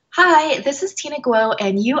Hi, this is Tina Guo,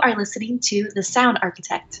 and you are listening to The Sound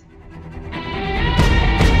Architect.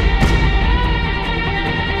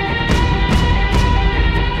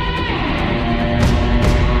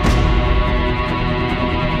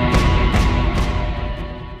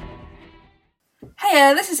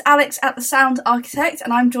 Hey, this is Alex at The Sound Architect,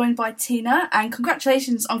 and I'm joined by Tina, and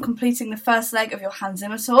congratulations on completing the first leg of your Hans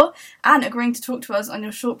Zimmer tour and agreeing to talk to us on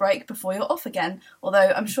your short break before you're off again,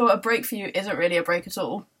 although I'm sure a break for you isn't really a break at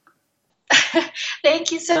all.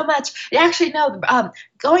 Thank you so much. Actually, no,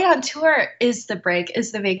 going on tour is the break,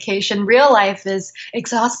 is the vacation. Real life is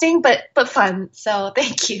exhausting, but fun, so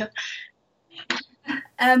thank you.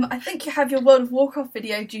 I think you have your World of Warcraft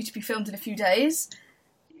video due to be filmed in a few days.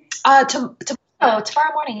 Tomorrow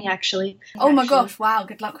morning, actually. Oh my gosh, wow,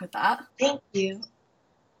 good luck with that. Thank you.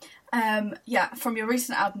 From your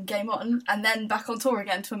recent album, Game On, and then back on tour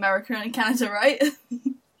again to America and Canada, right?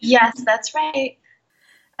 Yes, that's right.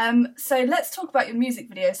 So let's talk about your music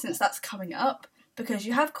video since that's coming up, because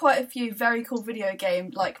you have quite a few very cool video game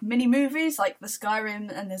like mini movies like the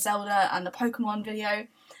Skyrim and the Zelda and the Pokemon video.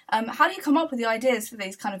 How do you come up with the ideas for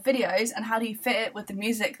these kind of videos, and how do you fit it with the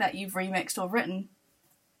music that you've remixed or written?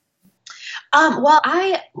 Well,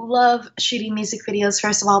 I love shooting music videos,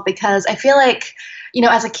 first of all, because I feel like,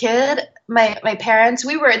 as a kid, my parents,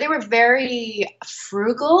 they were very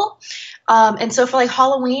frugal. And so for like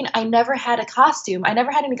Halloween, I never had a costume. I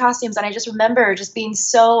never had any costumes. And I just remember just being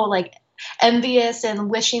so like envious and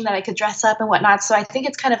wishing that I could dress up and whatnot. So I think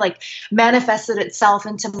it's kind of like manifested itself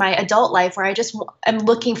into my adult life, where I just am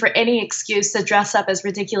looking for any excuse to dress up as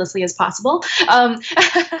ridiculously as possible.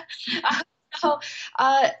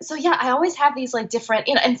 So yeah, I always have these like different,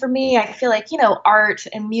 and for me, I feel like, art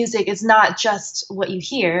and music is not just what you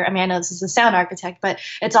hear. I mean, I know this is a sound architect, but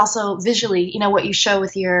it's also visually, what you show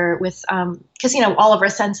because, all of our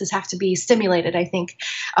senses have to be stimulated, I think.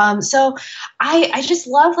 So I just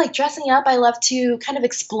love like dressing up. I love to kind of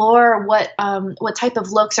explore what type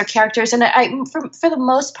of looks or characters. And for the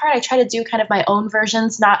most part, I try to do kind of my own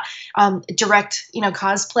versions, not direct,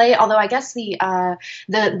 cosplay. Although I guess the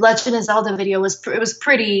Legend of Zelda video was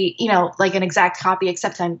pretty, like an exact copy,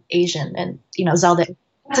 except I'm Asian and, Zelda.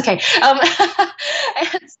 It's okay.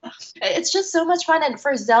 It's just so much fun. And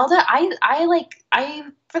for Zelda,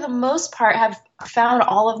 I for the most part have found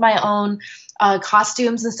all of my own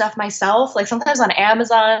costumes and stuff myself, like sometimes on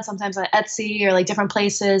Amazon, sometimes on Etsy or like different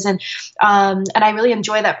places. And I really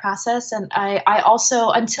enjoy that process. And I also,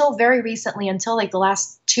 until very recently, until like the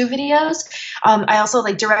last 2 videos, I also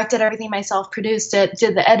like directed everything myself, produced it,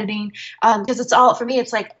 did the editing, because it's all, for me,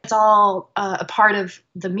 it's all a part of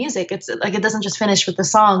the music. It's like, it doesn't just finish with the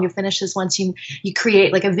song. It finishes once you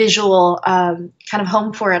create like a visual kind of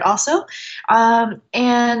home for it also.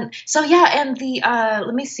 And so, yeah, and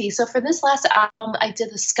let me see. So for this last album, I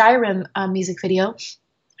did the Skyrim music video.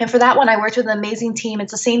 And for that one, I worked with an amazing team.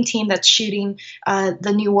 It's the same team that's shooting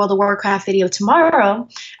the new World of Warcraft video tomorrow.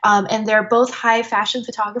 And they're both high fashion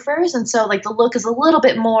photographers. And so like the look is a little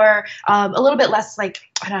bit less like,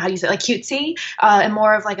 I don't know how you say it, like cutesy, and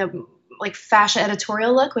more of like a fashion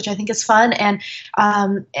editorial look, which I think is fun. And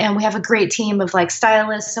we have a great team of like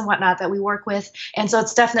stylists and whatnot that we work with. And so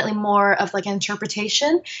it's definitely more of like an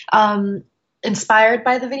interpretation, inspired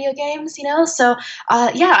by the video games, So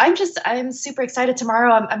I'm super excited.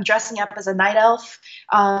 Tomorrow I'm dressing up as a night elf,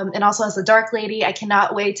 and also as a dark lady. I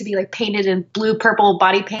cannot wait to be like painted in blue, purple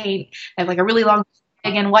body paint. I have like a really long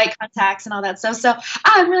wig and white contacts and all that stuff. So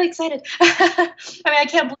I'm really excited. I mean, I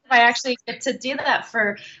can't believe I actually get to do that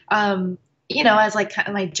for, as like kind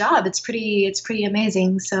of my job. It's pretty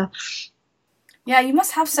amazing. So. Yeah, you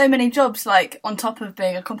must have so many jobs, like on top of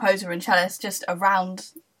being a composer and cellist, just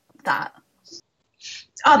around that.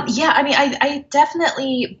 Yeah, I mean, I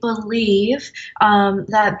definitely believe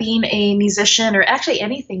that being a musician, or actually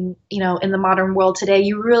anything, in the modern world today,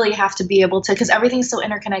 you really have to be able to, because everything's so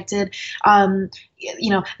interconnected. The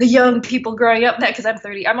young people growing up now, because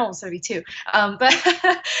I'm almost 32. But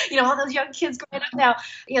all those young kids growing up now,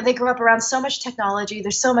 they grow up around so much technology.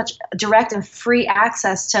 There's so much direct and free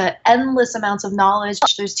access to endless amounts of knowledge.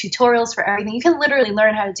 There's tutorials for everything. You can literally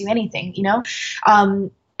learn how to do anything,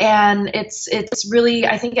 And it's really,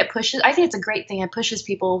 I think it's a great thing. It pushes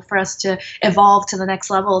people for us to evolve to the next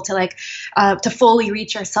level, to to fully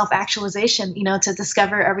reach our self-actualization, to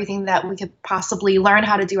discover everything that we could possibly learn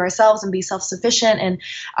how to do ourselves and be self-sufficient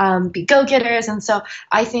and be go-getters. And so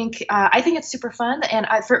I think it's super fun. And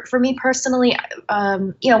for me personally,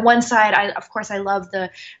 one side, I love the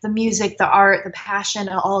music, the art, the passion,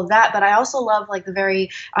 and all of that. But I also love like the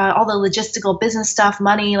all the logistical business stuff,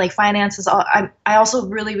 money, like finances. I also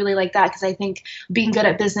really really, really like that, because I think being good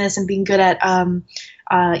at business and being good at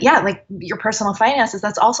like your personal finances,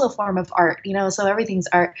 that's also a form of art, so everything's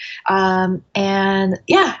art. And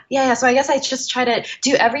yeah. So I guess I just try to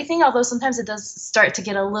do everything, although sometimes it does start to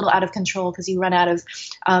get a little out of control because you run out of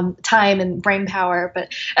time and brain power.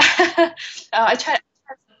 But I try.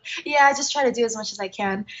 Yeah, I just try to do as much as I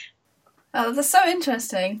can. Oh, that's so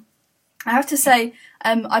interesting. I have to say,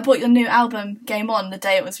 I bought your new album, Game On, the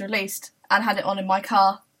day it was released, and had it on in my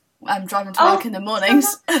car, driving to work in the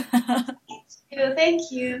mornings.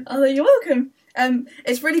 Thank you. Oh, you're welcome.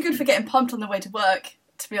 It's really good for getting pumped on the way to work,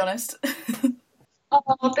 to be honest.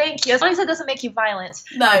 Oh, thank you. As long as it doesn't make you violent.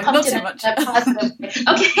 No, not too much.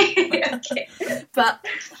 Okay. But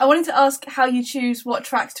I wanted to ask how you choose what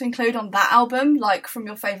tracks to include on that album, like from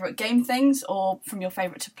your favourite game things, or from your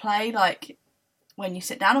favourite to play, like when you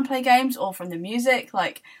sit down and play games, or from the music,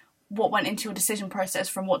 like what went into your decision process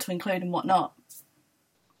from what to include and what not?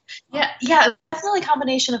 Yeah, definitely a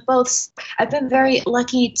combination of both. I've been very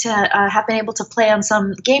lucky to have been able to play on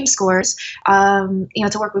some game scores,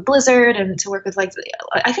 to work with Blizzard and to work with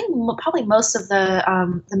I think probably most of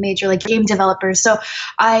the major game developers. So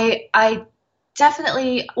I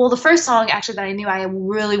definitely, well, the first song actually that I knew I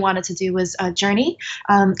really wanted to do was Journey,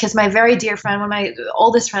 because my very dear friend, one of my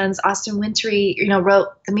oldest friends, Austin Wintory, wrote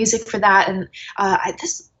the music for that, and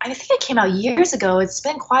I think it came out years ago. It's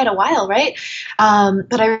been quite a while, right?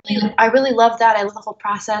 But I really love that. I love the whole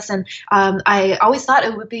process, and I always thought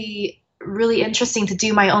it would be really interesting to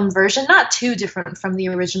do my own version, not too different from the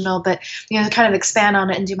original, but kind of expand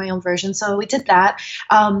on it and do my own version. So we did that.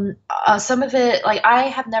 Some of it, I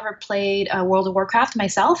have never played World of Warcraft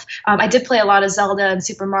myself. I did play a lot of Zelda and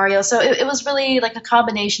Super Mario, so it was really a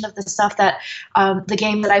combination of the stuff that the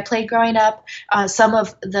game that I played growing up, some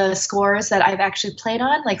of the scores that I've actually played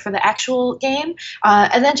on, for the actual game,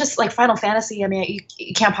 and then just Final Fantasy. I mean,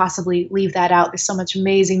 you can't possibly leave that out. There's so much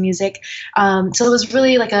amazing music. So it was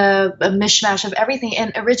really a mishmash of everything.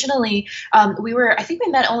 And originally, I think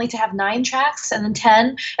we meant only to have 9 tracks, and then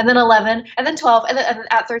 10, and then 11, and then 12, and then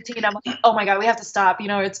at 13, I'm like, oh my God, we have to stop.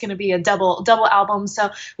 It's going to be a double album. So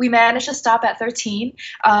we managed to stop at 13.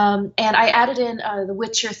 And I added in The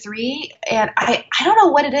Witcher 3, and I don't know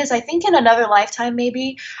what it is. I think in another lifetime,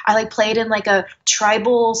 maybe I played in a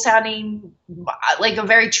tribal sounding, a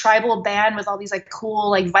very tribal band with all these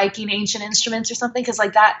cool Viking ancient instruments or something, because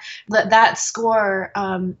that score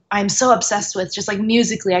I'm so obsessed with, just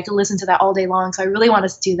musically I could listen to that all day long, so I really wanted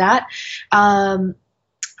to do that.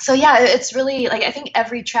 So yeah, it's really I think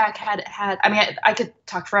every track had I mean, I could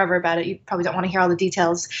talk forever about it. You probably don't want to hear all the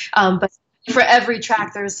details, but for every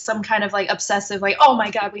track there's some kind of obsessive oh my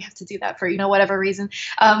God, we have to do that for whatever reason.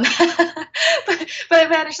 But I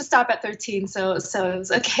managed to stop at 13, so it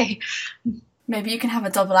was okay. Maybe you can have a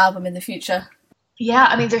double album in the future. Yeah,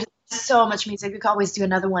 I mean, there's so much music. We could always do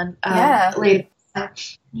another one later.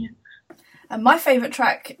 Yeah. And my favourite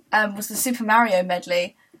track was the Super Mario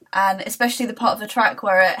medley, and especially the part of the track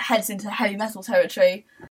where it heads into heavy metal territory.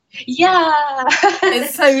 Yeah,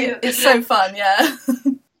 it's so fun. Yeah.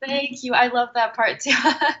 Thank you. I love that part too.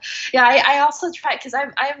 Yeah, I also try, because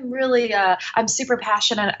I'm really I'm super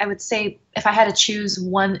passionate. I would say if I had to choose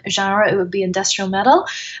one genre, it would be industrial metal.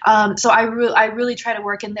 So I really try to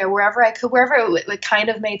work in there wherever I could, wherever it kind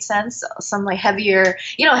of made sense. Some heavier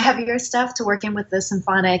stuff to work in with the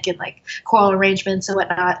symphonic and choral arrangements and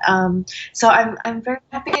whatnot. So I'm very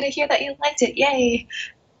happy to hear that you liked it. Yay.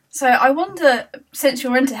 So I wonder, since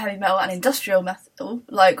you're into heavy metal and industrial metal,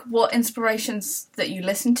 what inspirations that you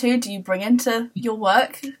listen to do you bring into your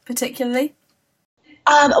work particularly?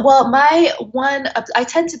 Well, I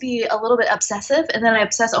tend to be a little bit obsessive, and then I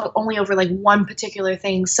obsess only over one particular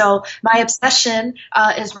thing. So my obsession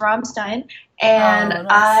is Rammstein, and nice.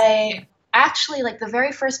 I actually the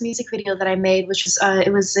very first music video that I made, which was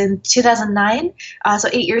it was in 2009, so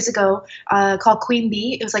 8 years ago, called Queen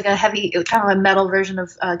Bee. It was a heavy, kind of a metal version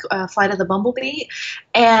of Flight of the Bumblebee.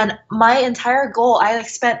 And my entire goal, I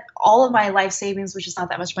spent all of my life savings, which is not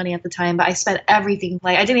that much money at the time, but I spent everything.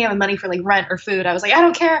 I didn't even have money for rent or food. I was I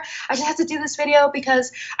don't care. I just have to do this video because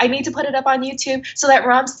I need to put it up on YouTube so that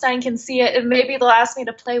Rammstein can see it, and maybe they'll ask me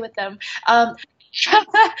to play with them. It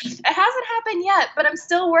hasn't happened yet, but I'm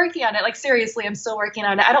still working on it. Seriously, I'm still working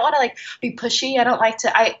on it. I don't want to be pushy. I don't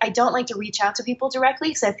like to reach out to people directly,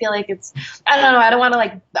 because I feel it's, I don't know. I don't want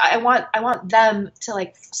to I want them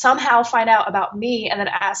to somehow find out about me and then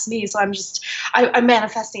ask me. So I'm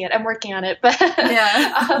manifesting it. I'm working on it. But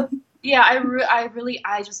yeah. Yeah,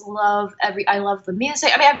 I just love I love the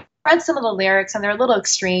music. I mean, I've read some of the lyrics and they're a little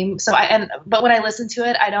extreme. But when I listen to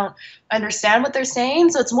it, I don't understand what they're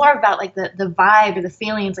saying. So it's more about like the vibe or the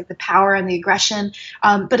feelings, like the power and the aggression.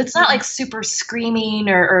 But it's not like super screaming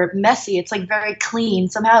or messy. It's like very clean.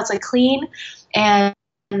 Somehow it's like clean and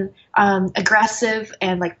aggressive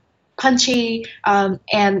and like punchy.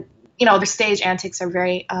 And the stage antics are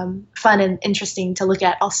very fun and interesting to look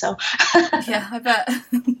at also. Yeah, I bet.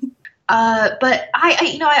 But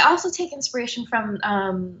I also take inspiration from,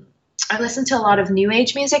 I listen to a lot of new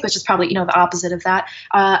age music, which is probably, the opposite of that.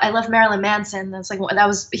 I love Marilyn Manson.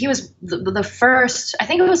 He was the first, I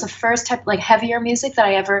think it was the first type like heavier music that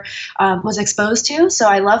I ever was exposed to. So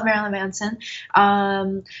I love Marilyn Manson.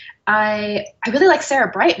 I really like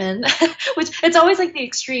Sarah Brightman, which it's always like the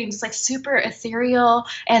extremes. It's like super ethereal,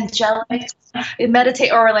 angelic,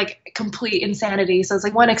 meditate, or like complete insanity. So it's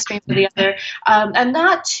like one extreme to the other. I'm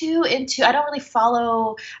not too into. I don't really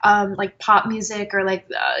follow like pop music or like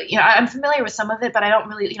I'm familiar with some of it, but I don't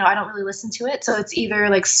really listen to it. So it's either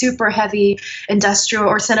like super heavy industrial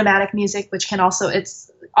or cinematic music, which can also it's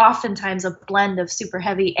oftentimes a blend of super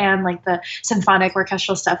heavy and like the symphonic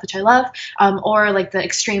orchestral stuff, which I love, or like the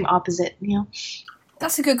extreme opposite,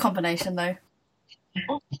 That's a good combination though.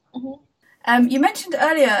 Mm-hmm. You mentioned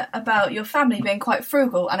earlier about your family being quite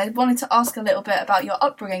frugal, and I wanted to ask a little bit about your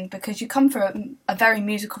upbringing because you come from a very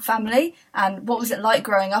musical family, and what was it like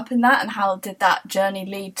growing up in that, and how did that journey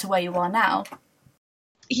lead to where you are now?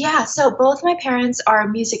 Yeah, so both my parents are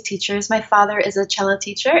music teachers. My father is a cello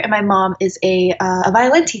teacher, and my mom is a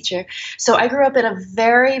violin teacher. So I grew up in a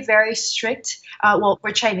very, very strict.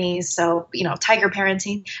 We're Chinese, so tiger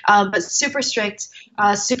parenting, but super strict,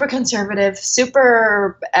 super conservative,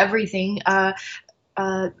 super everything. Like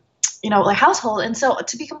household. And so,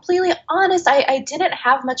 to be completely honest, I didn't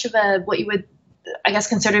have much of what you would, I guess,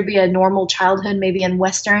 consider to be a normal childhood, maybe in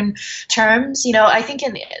Western terms. I think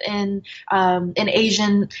in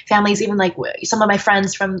Asian families, even like some of my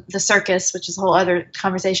friends from the circus, which is a whole other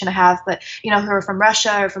conversation to have, but who are from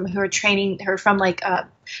Russia or who are from like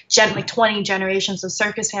 20 generations of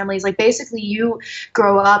circus families. Like basically, you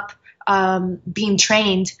grow up being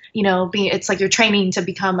trained, it's like you're training to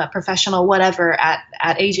become a professional, whatever, at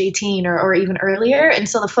age 18 or even earlier. And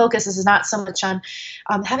so the focus is not so much on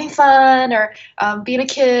having fun or being a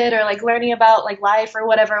kid or like learning about like life or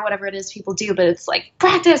whatever it is people do, but it's like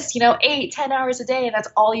practice, 8-10 hours a day, and that's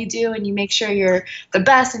all you do, and you make sure you're the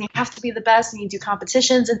best, and you have to be the best, and you do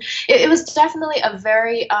competitions. And it was definitely a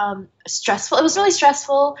very stressful. It was really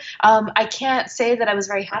stressful. I can't say that I was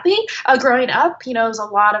very happy growing up. It was a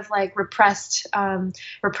lot of like repressed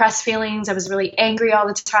feelings. I was really angry all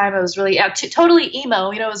the time. I was really totally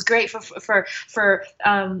emo. It was great for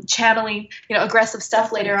channeling aggressive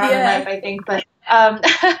stuff later on in life, I think. But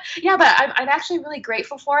yeah, but I'm actually really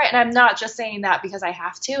grateful for it, and I'm not just saying that because I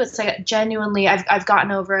have to. It's like genuinely, I've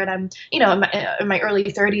gotten over it. I'm in my early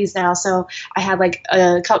 30s now, so I had like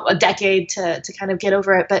a decade to kind of get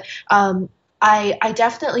over it. But I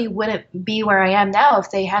definitely wouldn't be where I am now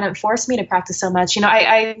if they hadn't forced me to practice so much.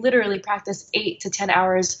 I literally practice 8 to 10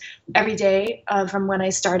 hours every day from when I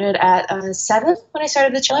started at 7 when I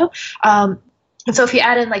started the cello. And so if you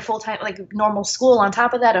add in like full-time, like normal school on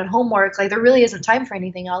top of that and homework, like there really isn't time for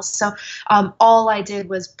anything else. So all I did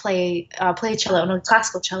was play cello, no,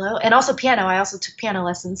 classical cello, and also piano. I also took piano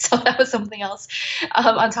lessons, so that was something else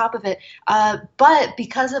on top of it. But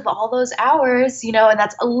because of all those hours, and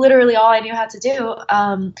that's literally all I knew how to do,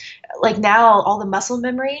 like now all the muscle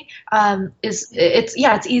memory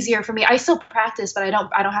it's easier for me. I still practice, but I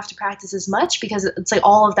don't have to practice as much because it's like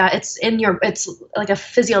all of that, it's like a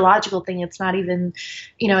physiological thing. It's not even,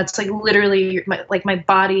 it's like literally my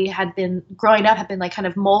body had been growing up, had been like kind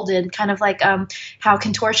of molded, kind of like how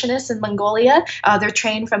contortionists in Mongolia, they're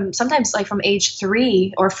trained from sometimes like from age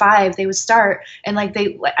 3 or 5, they would start, and like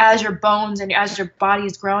as your bones and as your body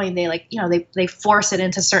is growing, they like, they force it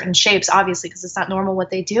into certain shapes, obviously, because it's not normal what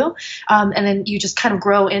they do. And then you just kind of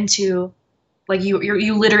grow into like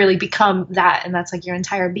you literally become that, and that's like your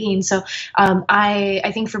entire being. So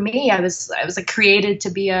I think for me, I was like created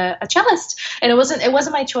to be a cellist, and it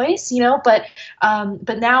wasn't my choice, but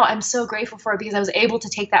now I'm so grateful for it because I was able to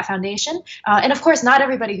take that foundation. And of course, not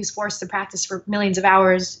everybody who's forced to practice for millions of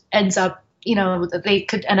hours ends up, they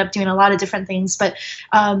could end up doing a lot of different things, but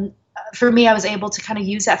for me, I was able to kind of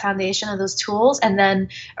use that foundation of those tools and then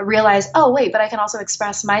realize, oh, wait, but I can also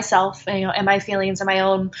express myself, and my feelings and my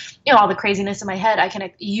own, all the craziness in my head. I can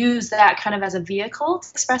use that kind of as a vehicle to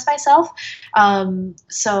express myself.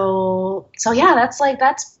 So yeah,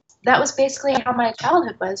 that was basically how my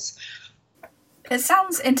childhood was. It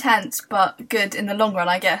sounds intense, but good in the long run,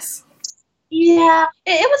 I guess. Yeah,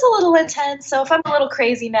 it was a little intense. So if I'm a little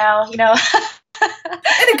crazy now,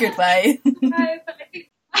 In a good way.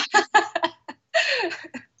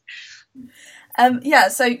 Yeah,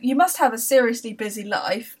 so you must have a seriously busy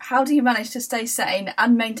life. How do you manage to stay sane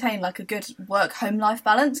and maintain like a good work-home life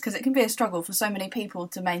balance? Because it can be a struggle for so many people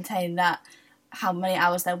to maintain that, how many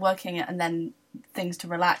hours they're working and then things to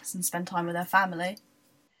relax and spend time with their family.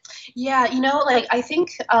 Yeah, like I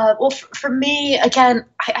think, well, for me, again,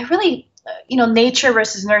 I really, nature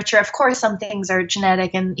versus nurture. Of course, some things are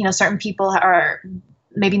genetic, and certain people are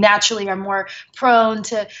maybe naturally are more prone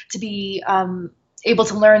to be able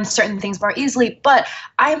to learn certain things more easily. But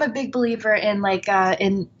I am a big believer in like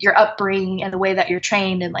in your upbringing and the way that you're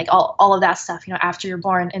trained and like all of that stuff, after you're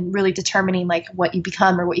born, and really determining like what you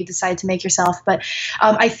become or what you decide to make yourself. But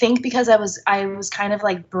I think because I was kind of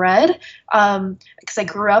like bred, because I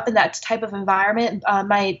grew up in that type of environment.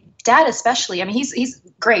 My dad especially, I mean, he's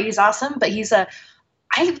great, he's awesome, but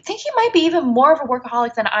I think he might be even more of a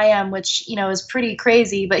workaholic than I am, which is pretty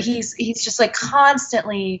crazy. But he's just like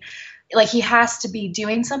constantly, like he has to be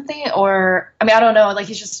doing something, or I mean, I don't know, like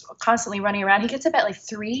he's just constantly running around. He gets up at like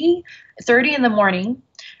 3:30 in the morning.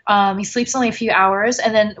 He sleeps only a few hours,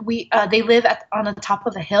 and then they live on the top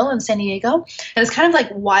of a hill in San Diego, and it's kind of like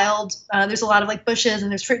wild. There's a lot of like bushes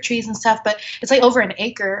and there's fruit trees and stuff, but it's like over an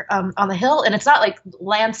acre on the hill, and it's not like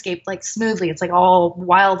landscaped like smoothly. It's like all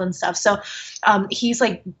wild and stuff. So he's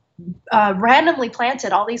like randomly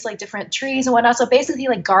planted all these like different trees and whatnot. So basically, he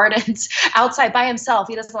like gardens outside by himself.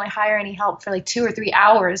 He doesn't like hire any help for like 2 or 3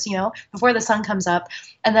 hours, before the sun comes up.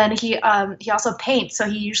 And then he also paints. So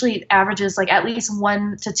he usually averages like at least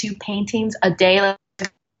 1 to 2 paintings a day, like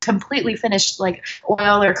completely finished like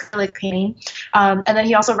oil or acrylic painting. And then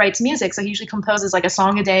he also writes music. So he usually composes like a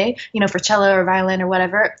song a day, for cello or violin or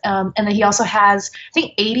whatever. And then he also has, I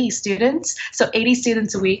think, 80 students. So 80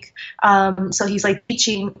 students a week. So he's like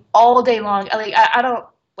teaching all day long. Like I don't,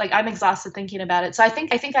 like, I'm exhausted thinking about it. So I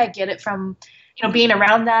think I get it from, being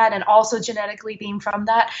around that, and also genetically being from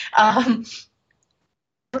that.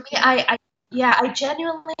 For me, yeah, I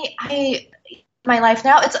genuinely, my life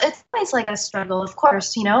now, it's always like a struggle, of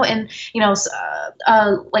course, and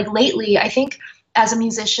like lately, I think as a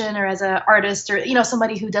musician or as an artist, or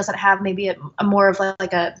somebody who doesn't have maybe a more of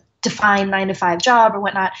like a defined 9 to 5 job or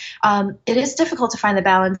whatnot, it is difficult to find the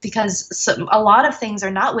balance, because a lot of things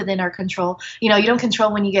are not within our control. You don't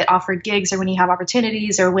control when you get offered gigs, or when you have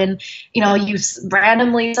opportunities, or when you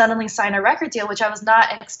randomly suddenly sign a record deal, which I was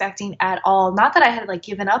not expecting at all. Not that I had like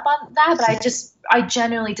given up on that, but I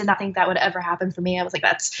genuinely did not think that would ever happen for me. I was like,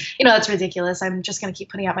 that's ridiculous. I'm just going to keep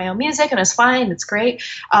putting out my own music, and it's fine. It's great.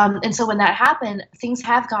 And so when that happened, things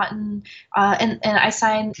have gotten, and I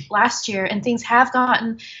signed last year, and things have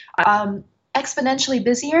gotten exponentially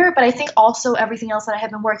busier. But I think also everything else that I have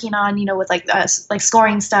been working on, with like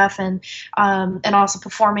scoring stuff, and also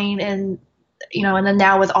performing, and and then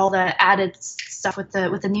now with all the added stuff with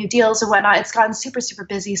the new deals and whatnot, it's gotten super, super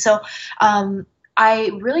busy. So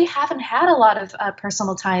I really haven't had a lot of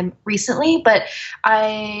personal time recently, but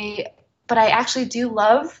I actually do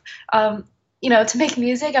love, to make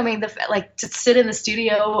music. I mean, like to sit in the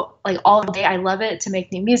studio like all day. I love it, to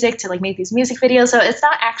make new music, to like make these music videos. So it's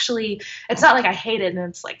not like I hate it and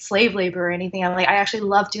it's like slave labor or anything. I actually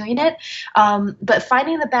love doing it. But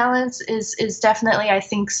finding the balance is definitely, I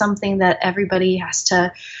think, something that everybody has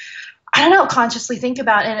to, I don't know, consciously think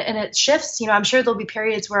about, and it shifts. I'm sure there'll be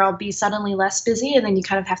periods where I'll be suddenly less busy, and then you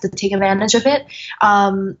kind of have to take advantage of it.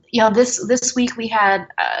 This week we had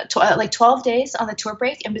like 12 days on the tour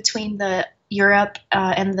break in between the Europe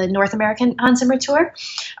and the North American Hans Zimmer tour.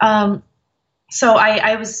 So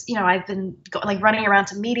I was, I've been like running around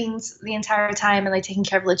to meetings the entire time, and like taking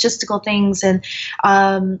care of logistical things, but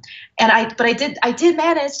I did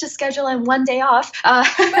manage to schedule in one day off.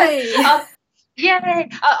 Right. Yay!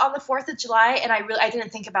 On the 4th of July, and I didn't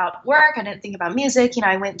think about work. I didn't think about music.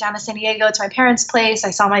 I went down to San Diego to my parents' place.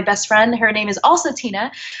 I saw my best friend. Her name is also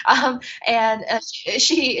Tina, and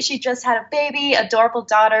she just had a baby, adorable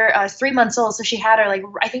daughter, 3 months old. So she had her like,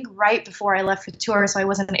 I think, right before I left for tour, so I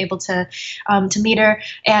wasn't able to meet her.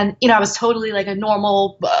 And I was totally like a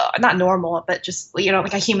normal, not normal, but just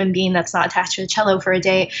like a human being that's not attached to a cello for a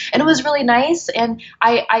day, and it was really nice. And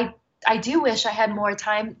I do wish I had more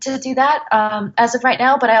time to do that as of right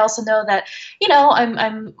now, but I also know that,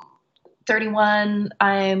 I'm 31.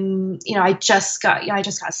 I just got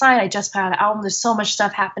signed. I just put out an album. There's so much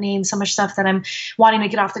stuff happening, so much stuff that I'm wanting to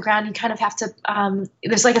get off the ground. You kind of have to,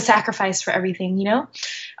 there's like a sacrifice for everything,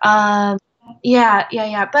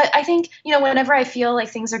 Yeah. But I think, whenever I feel like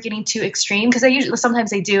things are getting too extreme, because sometimes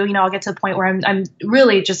they do, I'll get to the point where I'm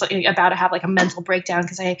really just like about to have like a mental breakdown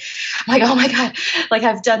because I'm like, oh my God, like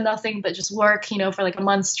I've done nothing but just work, for like a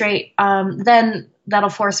month straight. Then that'll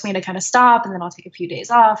force me to kind of stop, and then I'll take a few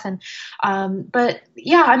days off. But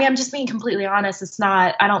yeah, I mean, I'm just being completely honest.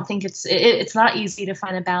 I don't think it's not easy to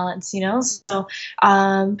find a balance, So,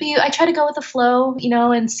 I try to go with the flow,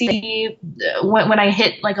 and see when I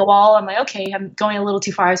hit like a wall, I'm like, okay, I'm going a little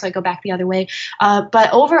too far, so I go back the other way.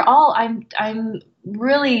 But overall, I'm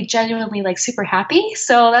really genuinely like super happy.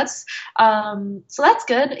 So that's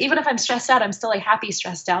good. Even if I'm stressed out, I'm still like happy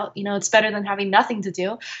stressed out. It's better than having nothing to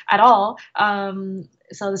do at all.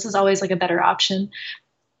 So this is always like a better option.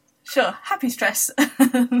 Sure, happy stress. Like,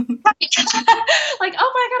 oh my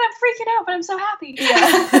God, I'm freaking out, but I'm so happy.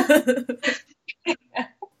 Yeah.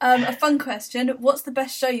 A fun question. What's the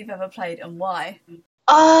best show you've ever played and why?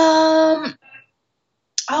 Oh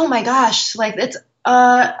my gosh, like it's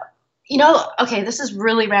okay, this is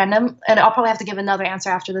really random, and I'll probably have to give another answer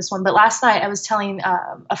after this one. But last night I was telling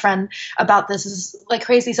a friend about this. This is like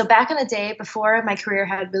crazy. So back in the day, before my career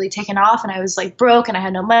had really taken off, and I was like broke, and I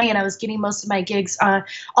had no money, and I was getting most of my gigs,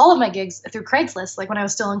 all of my gigs through Craigslist. Like when I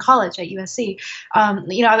was still in college at USC,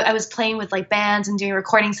 I was playing with like bands and doing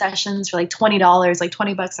recording sessions for like $20, like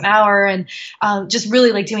 $20 an hour, and just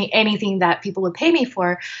really like doing anything that people would pay me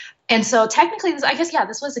for. And so technically, I guess, yeah,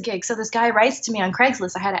 this was a gig. So this guy writes to me on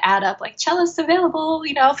Craigslist. I had to add up like cellists available,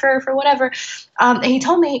 for whatever. And he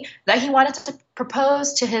told me that he wanted to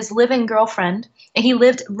propose to his living girlfriend. And he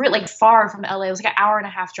lived like far from LA. It was like an hour and a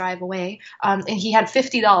half drive away. And he had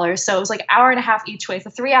 $50. So it was like an hour and a half each way. It's a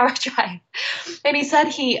 3-hour drive. And he said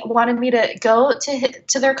he wanted me to go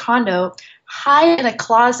to their condo, hide in a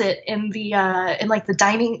closet in like the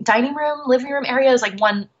dining room, living room area. It was like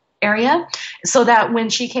one area, so that when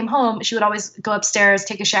she came home, she would always go upstairs,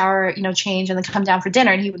 take a shower, change, and then come down for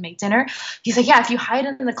dinner, and he would make dinner. He's like, yeah, if you hide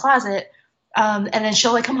in the closet, and then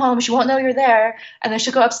she'll like come home, she won't know you're there, and then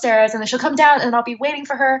she'll go upstairs, and then she'll come down, and I'll be waiting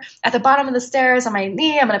for her at the bottom of the stairs on my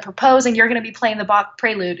knee. I'm going to propose, and you're going to be playing the Bach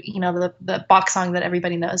prelude, the Bach song that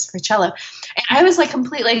everybody knows for cello. And I was like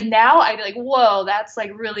completely, like, now I'd be like, whoa, that's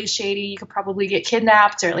like really shady. You could probably get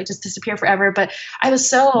kidnapped or like just disappear forever. But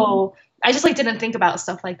I just like didn't think about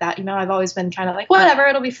stuff like that. I've always been kind of like, whatever,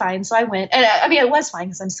 it'll be fine. So I went, and I mean, it was fine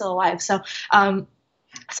because I'm still alive. So,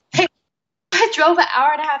 I drove an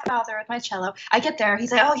hour and a half out there with my cello. I get there.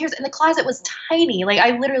 He's like, oh, and the closet was tiny. Like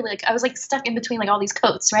I literally, like I was like stuck in between like all these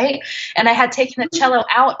coats, right? And I had taken the cello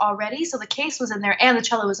out already. So the case was in there and the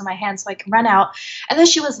cello was in my hand so I could run out. And then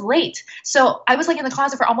she was late. So I was like in the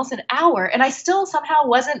closet for almost an hour, and I still somehow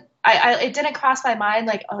wasn't, it didn't cross my mind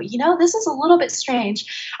like, oh, this is a little bit strange.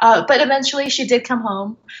 But eventually she did come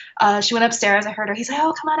home. She went upstairs. I heard her. He's like,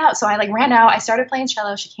 oh, come on out. So I like ran out. I started playing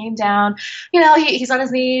cello. She came down. He's on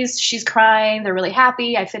his knees. She's crying. They're really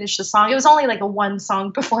happy. I finished the song. It was only like a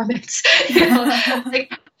 1-song performance.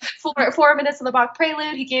 Like 4 minutes of the Bach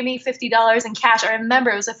prelude. He gave me $50 in cash. I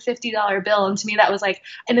remember it was a $50 bill, and to me that was like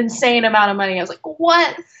an insane amount of money. I was like,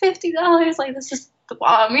 what? $50? Like this is the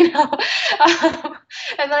bomb, and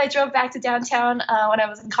then I drove back to downtown when I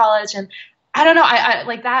was in college, and I don't know, I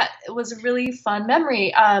like that was a really fun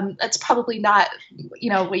memory. That's probably not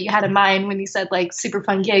what you had in mind when you said like super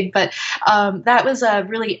fun gig, but that was a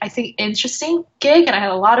really, I think, interesting gig, and I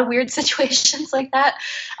had a lot of weird situations like that.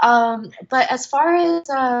 But as far as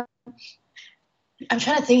I'm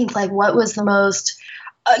trying to think like what was the most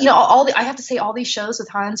I have to say all these shows with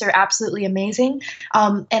Hans are absolutely amazing.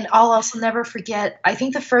 And I'll also never forget, I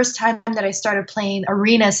think the first time that I started playing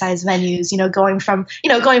arena-sized venues, going from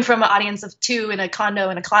an audience of 2 in a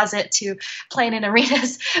condo in a closet to playing in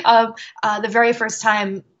arenas. The very first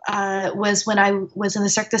time was when I was in the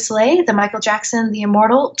Cirque du Soleil, the Michael Jackson, The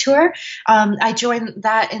Immortal tour. I joined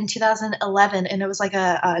that in 2011, and it was like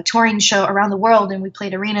a touring show around the world, and we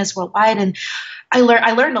played arenas worldwide. And I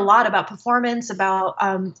learned a lot about performance, about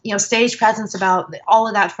stage presence, about all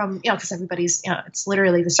of that from because everybody's it's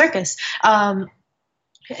literally the circus,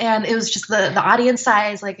 and it was just the audience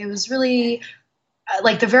size. Like it was really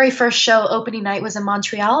like the very first show opening night was in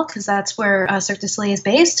Montreal because that's where Cirque du Soleil is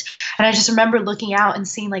based. And I just remember looking out and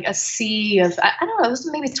seeing like a sea of, I don't know, it was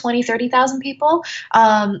maybe 20, 30,000 people.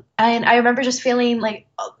 And I remember just feeling like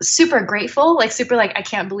super grateful, like super like, I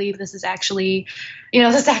can't believe this is actually,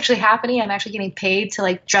 this is actually happening. I'm actually getting paid to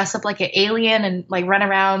like dress up like an alien and like run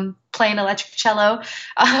around playing electric cello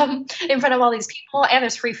in front of all these people. And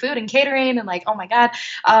there's free food and catering and like, oh my God.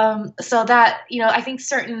 So that, I think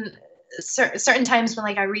certain times when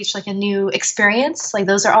like I reach like a new experience, like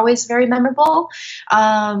those are always very memorable.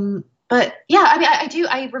 but yeah, I mean,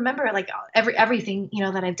 I remember like everything, you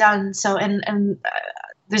know, that I've done. So,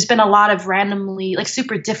 there's been a lot of randomly like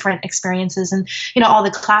super different experiences, and you know, all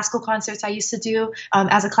the classical concerts I used to do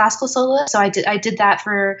as a classical soloist. So I did that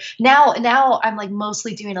for now I'm like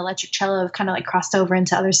mostly doing electric cello. I've kind of like crossed over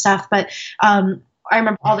into other stuff, but I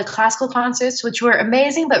remember all the classical concerts, which were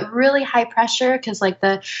amazing, but really high pressure because like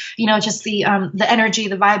you know, just the energy,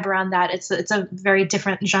 the vibe around that. It's a very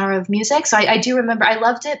different genre of music. So I do remember I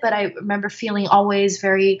loved it, but I remember feeling always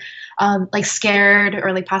very like scared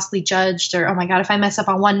or like possibly judged, or oh my God, if I mess up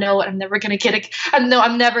on one note, I'm never gonna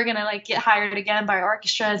I'm never gonna like get hired again by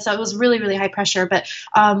orchestra. And so it was really, really high pressure. But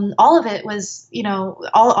all of it was, you know,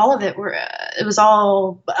 all of it it was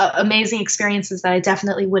all amazing experiences that I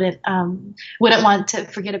definitely wouldn't want to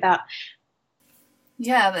forget about.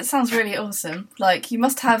 Yeah, that sounds really awesome. Like, you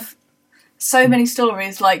must have so many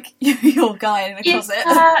stories, like your guy in the closet.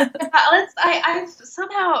 I've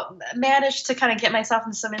somehow managed to kind of get myself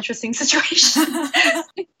into some interesting situations.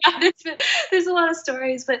 Yeah, there's a lot of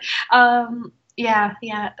stories, but yeah,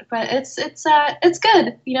 but it's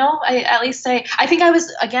good, you know. I think I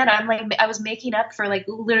was making up for like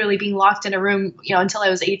literally being locked in a room, you know, until I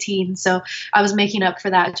was 18. So I was making up for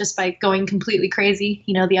that just by going completely crazy,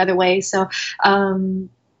 you know, the other way. So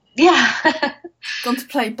yeah. Gone to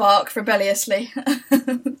play Bach rebelliously.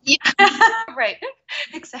 Yeah, right,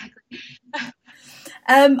 exactly.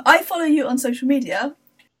 I follow you on social media,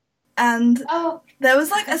 and there was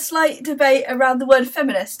like a slight debate around the word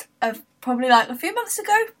feminist of probably like a few months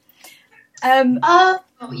ago.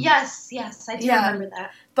 Yes, I do remember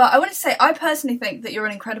that. But I want to say, I personally think that you're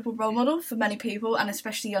an incredible role model for many people, and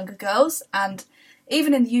especially younger girls. And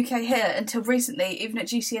even in the UK here, until recently, even at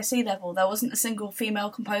GCSE level, there wasn't a single female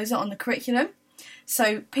composer on the curriculum.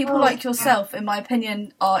 So people like yourself, in my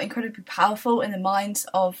opinion, are incredibly powerful in the minds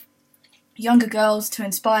of younger girls to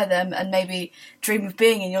inspire them and maybe dream of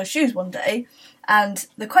being in your shoes one day. And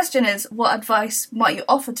the question is, what advice might you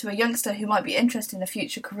offer to a youngster who might be interested in a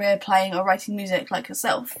future career playing or writing music like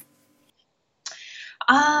yourself?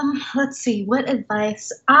 Let's see, what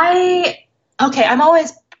advice? I'm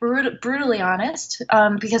always brutally honest,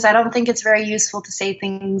 because I don't think it's very useful to say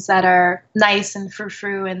things that are nice and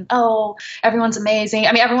frou-frou and, oh, everyone's amazing.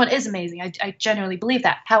 I mean, everyone is amazing. I genuinely believe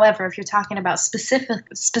that. However, if you're talking about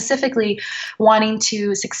specifically wanting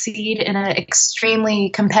to succeed in an extremely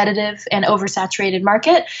competitive and oversaturated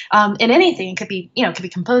market, in anything, it could be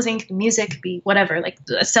composing, it could be music, it could be whatever, like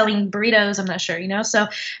selling burritos, I'm not sure, you know? So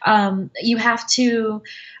you have to,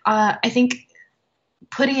 I think,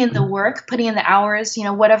 putting in the work, putting in the hours, you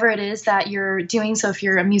know, whatever it is that you're doing. So if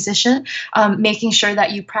you're a musician, making sure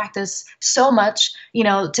that you practice so much, you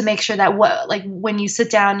know, to make sure that when you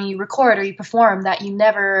sit down and you record or you perform, that you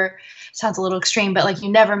never, sounds a little extreme, but like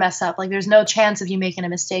you never mess up. Like there's no chance of you making a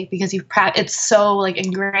mistake because it's so like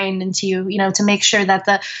ingrained into you, you know, to make sure that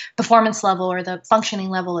the performance level or the functioning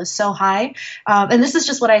level is so high. And this is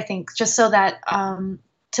just what I think, just so that,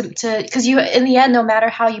 because you, in the end, no matter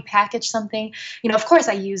how you package something, you know, of course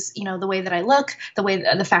I use, you know, the way that I look,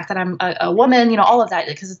 the fact that I'm a woman, you know, all of that,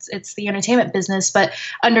 because it's the entertainment business. But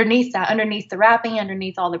underneath that, underneath the rapping,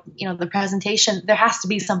 underneath all the, you know, the presentation, there has to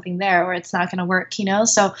be something there or it's not going to work, you know.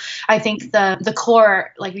 So I think the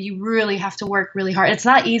core, like, you really have to work really hard. It's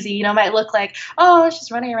not easy, you know. It might look like, oh, it's just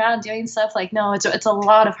running around doing stuff. Like, no, it's a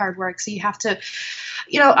lot of hard work. So you have to,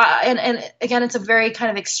 you know, and again, it's a very kind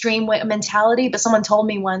of extreme mentality. But someone told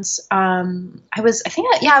me once, I was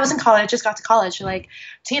in college, just got to college. You're like,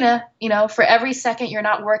 Tina, you know, for every second you're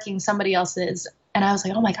not working, somebody else is. And I was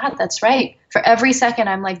like, oh my God, that's right. For every second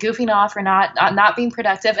I'm like goofing off or not being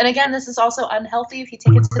productive. And again, this is also unhealthy if you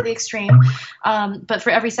take it to the extreme. But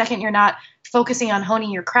for every second you're not focusing on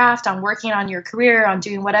honing your craft, on working on your career, on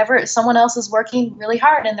doing whatever, someone else is working really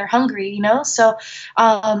hard and they're hungry, you know? So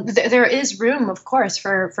there is room, of course,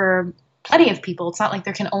 for plenty of people. It's not like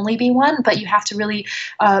there can only be one, but you have to really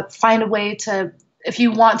find a way to, if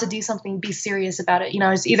you want to do something, be serious about it. You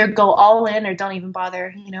know, it's either go all in or don't even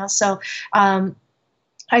bother, you know? So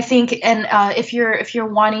I think, and if you're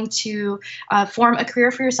wanting to form a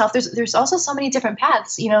career for yourself, there's also so many different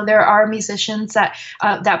paths. You know, there are musicians that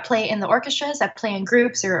play in the orchestras, that play in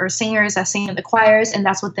groups, or singers that sing in the choirs, and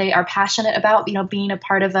that's what they are passionate about. You know, being a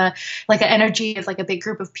part of an energy of like a big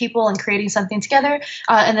group of people and creating something together.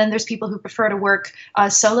 And then there's people who prefer to work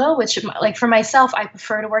solo, which, like, for myself, I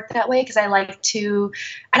prefer to work that way because I like to,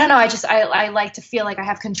 I don't know, I like to feel like I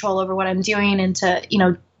have control over what I'm doing and to, you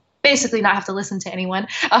know, basically not have to listen to anyone,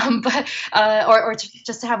 but or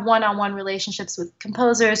just to have one-on-one relationships with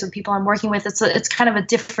composers, with people I'm working with. It's kind of a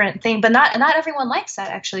different thing, but not everyone likes that,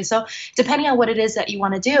 actually. So depending on what it is that you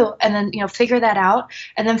want to do, and then figure that out,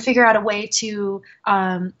 and then figure out a way to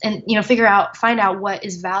and find out what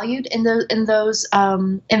is valued in those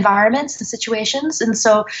environments and situations. And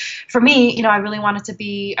so for me, I really wanted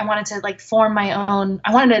to like form my own.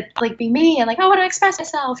 I wanted to like be me, and like I want to express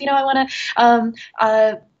myself. I want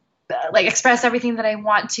to like express everything that I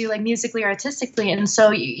want to, like musically or artistically. And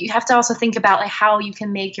so you have to also think about like how you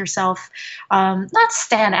can make yourself not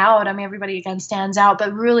stand out. I mean, everybody again stands out,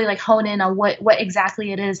 but really like hone in on what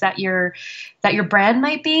exactly it is that your brand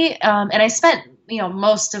might be. And I spent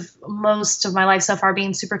most of my life so far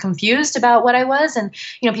being super confused about what I was. And,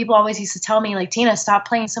 people always used to tell me like, Tina, stop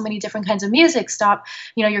playing so many different kinds of music. Stop,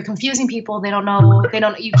 you're confusing people.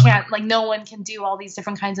 You can't, like, no one can do all these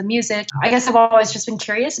different kinds of music. I guess I've always just been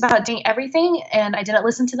curious about doing everything, and I didn't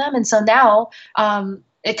listen to them. And so now,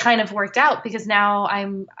 it kind of worked out, because now I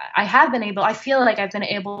feel like I've been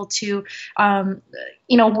able to,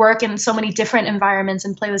 work in so many different environments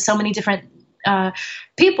and play with so many different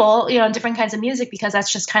people, and different kinds of music, because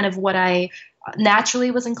that's just kind of what I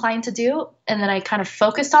naturally was inclined to do. And then I kind of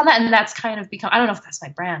focused on that, and that's kind of become, I don't know if that's my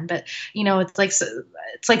brand, but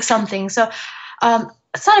it's like something. So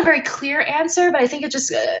it's not a very clear answer, but I think it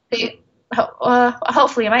just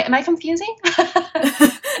hopefully, am I confusing?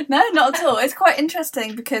 No, not at all. It's quite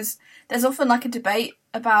interesting, because there's often like a debate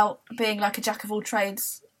about being like a jack of all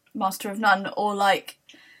trades, master of none, or like,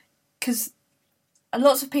 because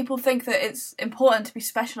lots of people think that it's important to be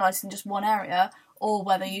specialised in just one area, or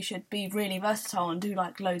whether you should be really versatile and do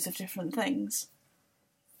like loads of different things.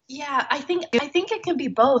 Yeah, I think it can be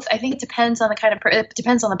both. I think it depends on it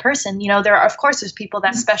depends on the person. There's people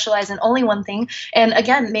that specialize in only one thing, and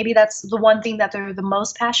again, maybe that's the one thing that they're the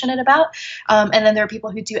most passionate about. And then there are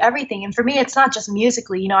people who do everything. And for me, it's not just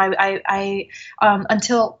musically. I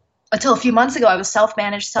until a few months ago, I was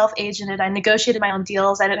self-managed, self-agented. I negotiated my own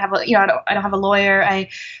deals. I didn't have I don't have a lawyer.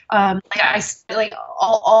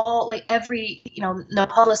 Every, no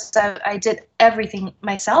publicist. I did everything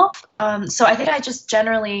myself. So I think I just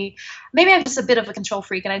generally, maybe I'm just a bit of a control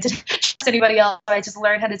freak, and I didn't trust anybody else. I just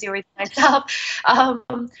learned how to do everything myself.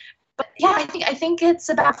 But yeah, I think it's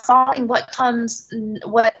about following what comes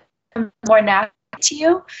more natural to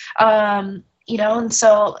you. And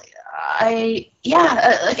so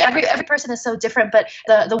like every person is so different, but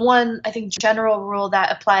the one, I think, general rule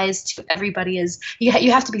that applies to everybody is you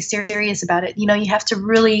have to be serious about it. You have to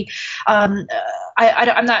really, I'm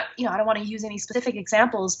not, I don't want to use any specific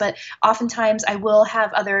examples, but oftentimes I will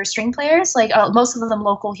have other string players, like most of them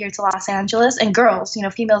local here to Los Angeles, and girls,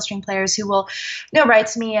 female string players who will, write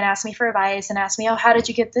to me and ask me for advice and ask me, oh, how did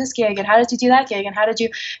you get this gig? And how did you do that gig? And how did you,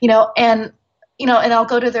 and I'll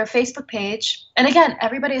go to their Facebook page. And again,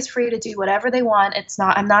 everybody is free to do whatever they want.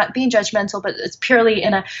 I'm not being judgmental, but it's purely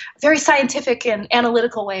in a very scientific and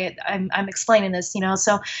analytical way. I'm explaining this,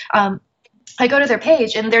 So I go to their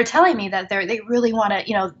page, and they're telling me that they really want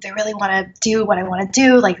to, do what I want to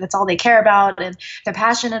do. Like, that's all they care about, and they're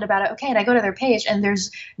passionate about it. Okay. And I go to their page, and there's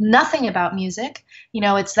nothing about music.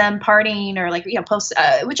 It's them partying or like, post,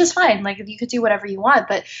 which is fine. Like, you could do whatever you want,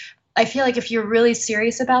 but I feel like if you're really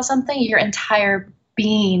serious about something, your entire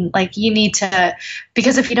being, like, you need to,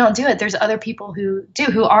 because if you don't do it, there's other people who do,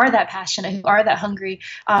 who are that passionate, who are that hungry.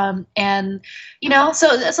 And,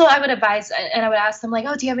 so I would advise, and I would ask them, like,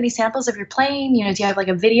 oh, do you have any samples of your playing? Do you have like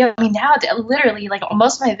a video? I mean, now literally, like,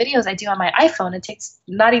 most of my videos I do on my iPhone. It takes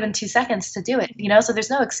not even 2 seconds to do it, so there's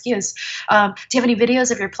no excuse. Do you have any videos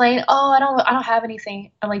of your playing? Oh, I don't have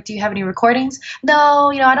anything. I'm like, do you have any recordings? No,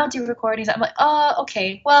 I don't do recordings. I'm like, oh,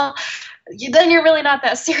 okay, well, then you're really not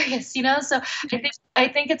that serious, So I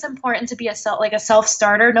think it's important to be a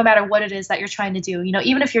self-starter, no matter what it is that you're trying to do.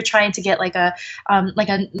 Even if you're trying to get like a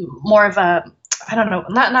more of a, I don't know,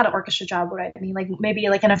 not an orchestra job, what I mean, like maybe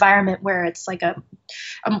like an environment where it's like a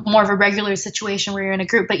more of a regular situation where you're in a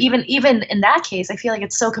group. But even in that case, I feel like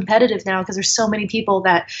it's so competitive now, because there's so many people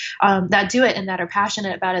that do it and that are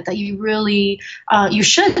passionate about it, that you really, you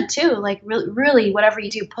should too, like really, whatever you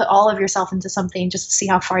do, put all of yourself into something just to see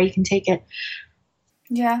how far you can take it.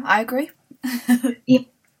 Yeah, I agree.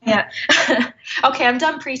 Yeah. Okay, I'm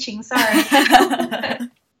done preaching. Sorry.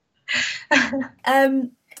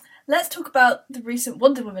 Let's talk about the recent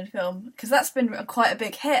Wonder Woman film, because that's been quite a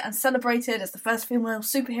big hit and celebrated as the first female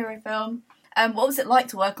superhero film. What was it like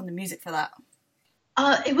to work on the music for that?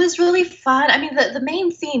 It was really fun. I mean, the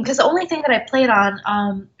main theme, because the only thing that I played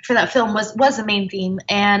on for that film was the main theme,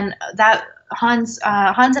 and that Hans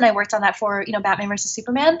and I worked on that for, Batman versus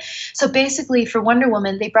Superman. So basically for Wonder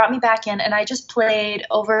Woman, they brought me back in and I just played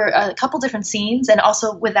over a couple different scenes and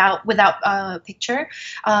also without picture,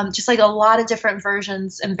 just like a lot of different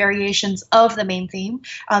versions and variations of the main theme.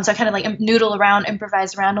 So I kind of like noodle around,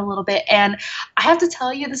 improvise around a little bit. And I have to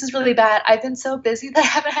tell you, this is really bad. I've been so busy that I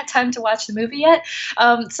haven't had time to watch the movie yet.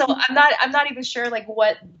 So I'm not even sure like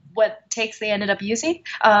what takes they ended up using.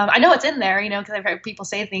 I know it's in there, because I've heard people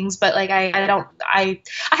say things, but like I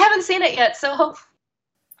haven't seen it yet. So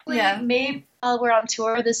hopefully, maybe while we're on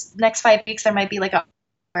tour this next 5 weeks, there might be like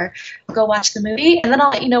or go watch the movie, and then I'll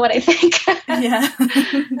let you know what I think. Yeah.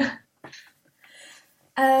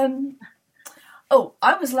 Oh,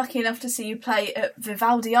 I was lucky enough to see you play at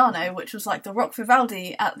Vivaldiano, which was like the Rock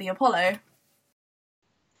Vivaldi at the Apollo.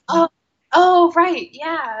 Oh, right,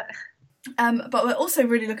 yeah. But we're also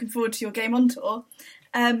really looking forward to your game on tour.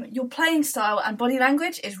 Your playing style and body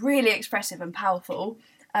language is really expressive and powerful.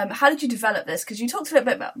 How did you develop this? Because you talked a little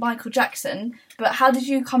bit about Michael Jackson, but how did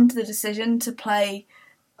you come to the decision to play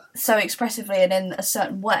so expressively and in a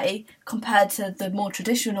certain way compared to the more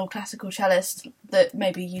traditional classical cellist that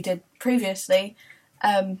maybe you did previously,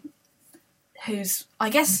 who's, I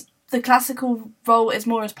guess, the classical role is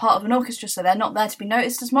more as part of an orchestra, so they're not there to be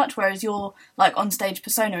noticed as much, whereas your like on-stage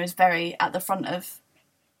persona is very at the front of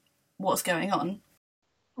what's going on.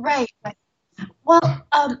 Right. Well,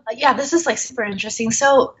 yeah, this is like super interesting.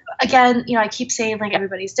 So again, I keep saying like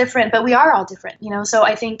everybody's different, but we are all different, So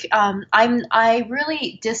I think I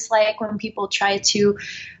really dislike when people try to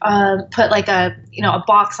put like a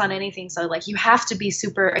box on anything. So like you have to be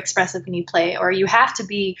super expressive when you play, or you have to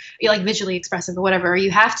be like visually expressive or whatever, or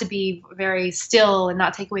you have to be very still and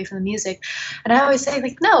not take away from the music. And I always say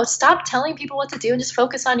like, no, stop telling people what to do and just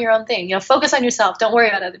focus on your own thing. Focus on yourself. Don't worry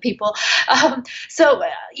about other people. So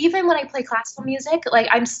even when I play classical music, like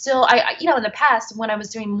I'm still, in the past when I was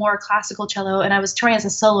doing more classical cello and I was touring as a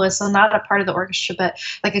soloist, so not a part of the orchestra, but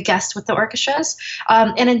like a guest with the orchestras.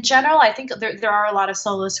 And in general, I think there are a lot of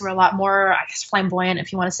soloists who are a lot more, I guess, flamboyant,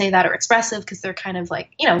 if you want to say that, or expressive, because they're kind of like,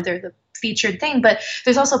 they're the featured thing. But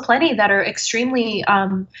there's also plenty that are extremely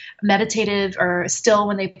meditative or still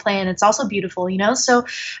when they play, and it's also beautiful, So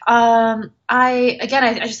I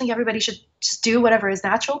just think everybody should just do whatever is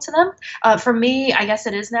natural to them. For me, I guess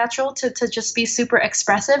it is natural to just be super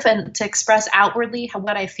expressive and to express outwardly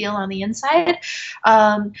what I feel on the inside.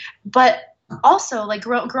 But also, like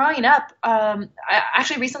growing up,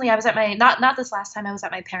 actually recently I was at my, not this last time I was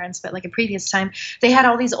at my parents', but like a previous time, they had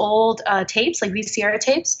all these old tapes, like VCR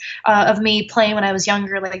tapes of me playing when I was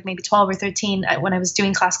younger, like maybe 12 or 13 when I was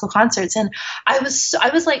doing classical concerts. And I was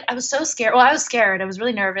so scared. Well, I was scared. I was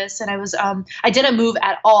really nervous, and I didn't move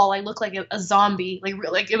at all. I looked like a zombie,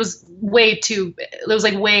 like it was way too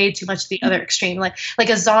much the other extreme, like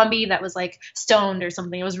a zombie that was like stoned or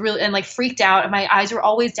something. It was really, and like freaked out, and my eyes were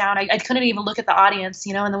always down. I couldn't even look at the audience,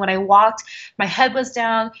 and then when I walked, my head was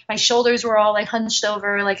down, my shoulders were all like hunched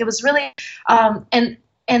over, like it was really, and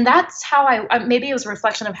that's how I maybe it was a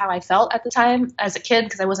reflection of how I felt at the time as a kid,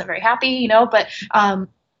 because I wasn't very happy, but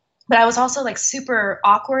I was also like super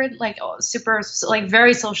awkward, like super like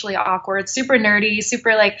very socially awkward, super nerdy,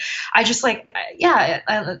 super like I just like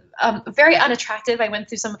very unattractive. I went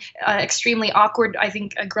through some extremely awkward, I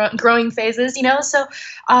think, growing phases, So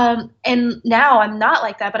and now I'm not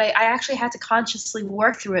like that, but I actually had to consciously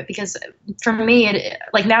work through it, because for me,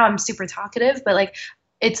 like now I'm super talkative, but like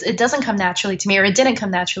it doesn't come naturally to me, or it didn't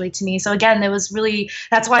come naturally to me. So again,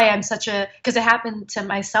 that's why I'm because it happened to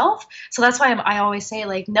myself. So that's why I always say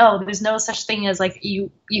like, no, there's no such thing as like,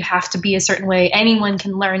 you have to be a certain way. Anyone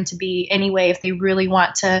can learn to be any way if they really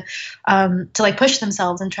want to like push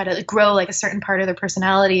themselves and try to grow like a certain part of their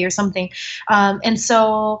personality or something. And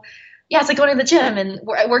so, yeah, it's like going to the gym and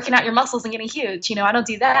working out your muscles and getting huge. I don't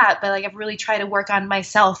do that, but like I've really tried to work on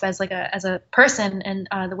myself as a person and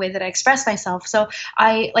the way that I express myself. So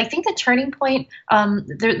I think the turning point,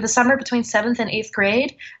 the summer between 7th and 8th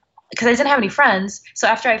grade, because I didn't have any friends. So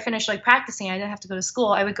after I finished like practicing, I didn't have to go to school.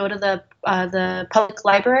 I would go to the public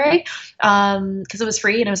library because it was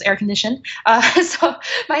free and it was air conditioned. So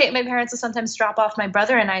my parents would sometimes drop off my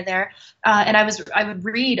brother and I there, and I would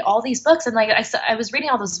read all these books, and like I was reading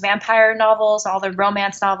all those vampire novels, all the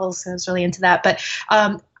romance novels. I was really into that, but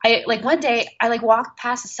I like one day I like walked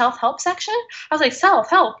past the self-help section. I was like,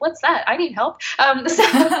 self-help, what's that? I need help. So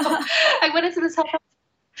I went into the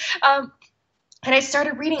self-help. And I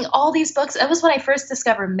started reading all these books. That was when I first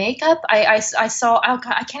discovered makeup. I saw, oh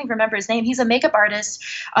God, I can't even remember his name. He's a makeup artist.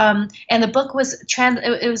 And the book was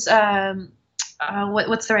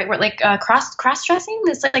what's the right word? Like cross dressing.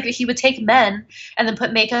 It's like he would take men and then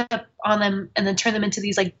put makeup on them and then turn them into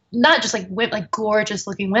these like not just like gorgeous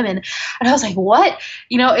looking women. And I was like, what?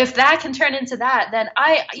 If that can turn into that, then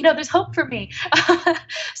there's hope for me.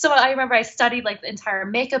 So I remember I studied like the entire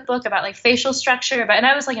makeup book about like facial structure, and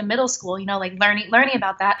I was like in middle school, like learning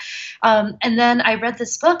about that. And then I read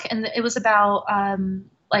this book, and it was about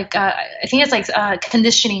I think it's like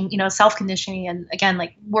conditioning, self-conditioning, and again,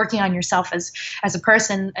 like working on yourself as a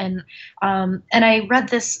person. And I read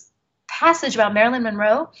this passage about Marilyn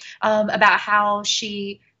Monroe, about how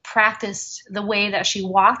she practiced the way that she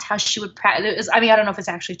walked, how she would practice. I don't know if it's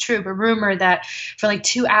actually true, but rumor that for like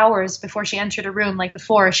 2 hours before she entered a room, like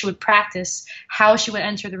before, she would practice how she would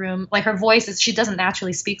enter the room. Like her voice she doesn't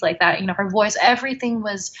naturally speak like that. Her voice, everything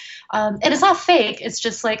was, and it's not fake. It's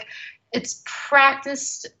just like, it's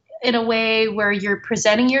practiced in a way where you're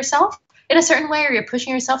presenting yourself in a certain way, or you're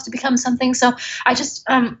pushing yourself to become something. So I just,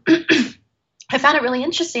 I found it really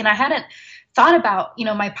interesting. I hadn't thought about,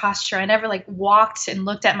 my posture. I never like walked and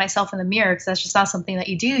looked at myself in the mirror, because that's just not something that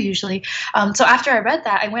you do usually. So after I read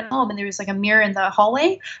that, I went home and there was like a mirror in the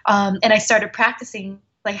hallway. And I started practicing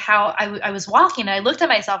like how I was walking, and I looked at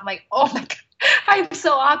myself. I'm like, oh my God, I'm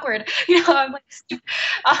so awkward. I'm like,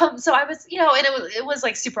 so I was, and it was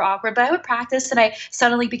like super awkward, but I would practice, and I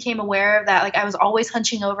suddenly became aware of that. Like I was always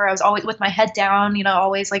hunching over. I was always with my head down,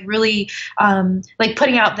 always like really, like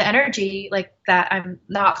putting out the energy, like that I'm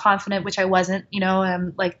not confident, which I wasn't,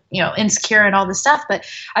 I'm like, insecure and all this stuff. But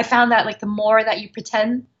I found that like the more that you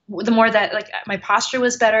pretend, the more that like my posture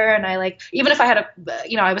was better. And I like, even if I had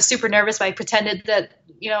I was super nervous, but I pretended that,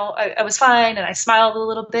 I was fine, and I smiled a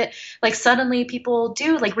little bit. Like suddenly people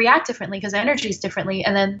do like react differently, because the energy is differently,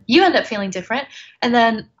 and then you end up feeling different. And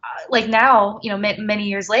then like now, many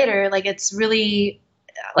years later, like it's really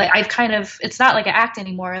like it's not like an act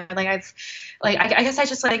anymore. Like I guess I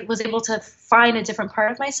just like was able to find a different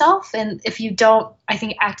part of myself. And if you don't, I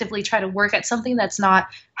think, actively try to work at something that's not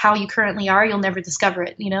how you currently are, you'll never discover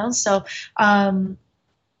it,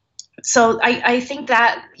 So I think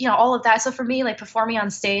that, all of that. So for me, like performing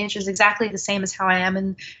on stage is exactly the same as how I am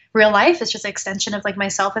in real life. It's just an extension of like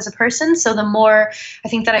myself as a person. So the more I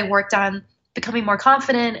think that I worked on becoming more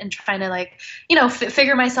confident and trying to like,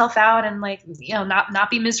 figure myself out, and like, not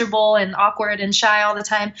be miserable and awkward and shy all the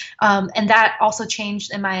time. And that also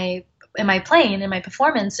changed in my playing, in my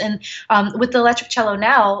performance. And with the electric cello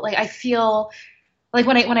now, like I feel like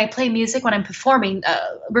when I play music, when I'm performing,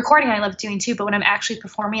 recording I love doing too, but when I'm actually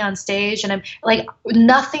performing on stage, and I'm like,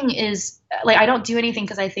 nothing is like, I don't do anything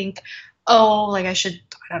because I think, oh, like I should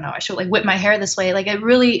like whip my hair this way. Like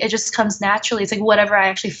it just comes naturally. It's like whatever I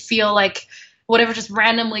actually feel like, whatever just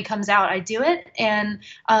randomly comes out, I do it. And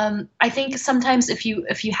I think sometimes if you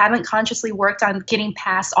haven't consciously worked on getting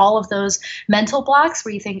past all of those mental blocks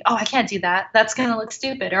where you think, oh, I can't do that, that's gonna look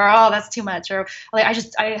stupid, or oh, that's too much, or like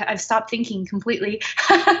I've stopped thinking completely,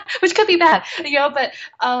 which could be bad, but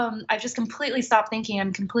I've just completely stopped thinking.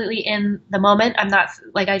 I'm completely in the moment. I'm not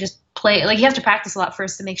like, I just play. Like you have to practice a lot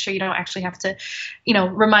first to make sure you don't actually have to,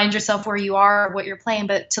 remind yourself where you are or what you're playing,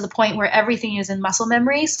 but to the point where everything is in muscle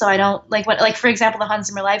memory. So I don't like for example, the Hans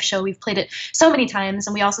Zimmer live show, we've played it so many times,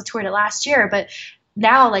 and we also toured it last year, but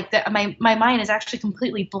now like my mind is actually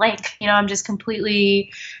completely blank. I'm just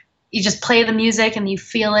completely, you just play the music and you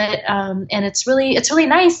feel it. And it's really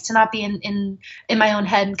nice to not be in my own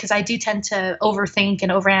head, because I do tend to overthink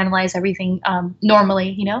and overanalyze everything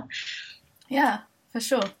normally, Yeah, for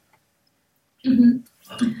sure. Mm-hmm.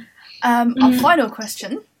 Our final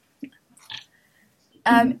question.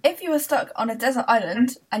 If you were stuck on a desert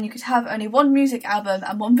island and you could have only one music album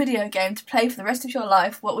and one video game to play for the rest of your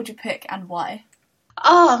life, what would you pick and why?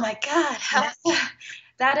 Oh my God.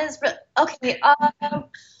 That is okay.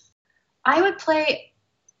 I would play.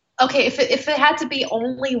 Okay, if it had to be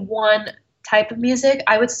only one type of music,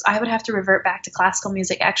 I would have to revert back to classical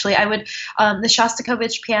music. Actually, I would the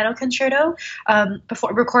Shostakovich Piano Concerto,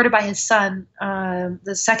 before recorded by his son,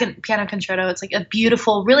 the second piano concerto. It's like a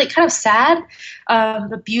beautiful, really kind of sad,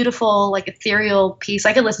 but beautiful, like ethereal piece.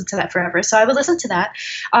 I could listen to that forever. So I would listen to that.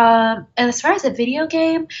 And as far as a video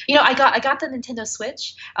game, I got the Nintendo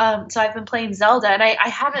Switch, so I've been playing Zelda, and I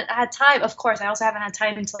haven't had time. Of course, I also haven't had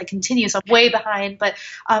time to like continue, so I'm way behind. But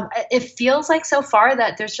it feels like so far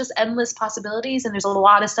that there's just endless possibilities, and there's a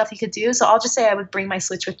lot of stuff you could do. So I'll just say I would bring my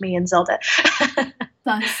Switch with me in Zelda.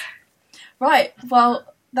 Nice. Right.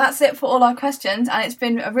 Well, that's it for all our questions, and it's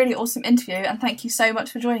been a really awesome interview, and thank you so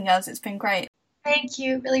much for joining us. It's been great. Thank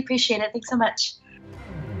you. Really appreciate it. Thanks so much.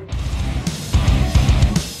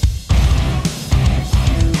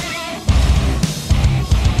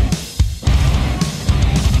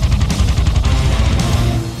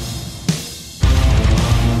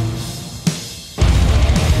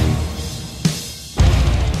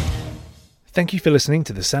 Thank you for listening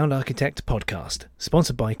to the Sound Architect podcast,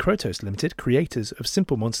 sponsored by Krotos Limited, creators of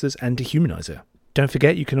Simple Monsters and Dehumanizer. Don't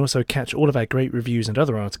forget you can also catch all of our great reviews and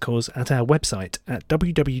other articles at our website at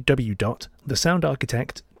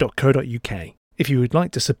www.thesoundarchitect.co.uk. If you would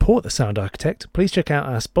like to support The Sound Architect, please check out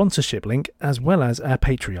our sponsorship link as well as our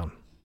Patreon.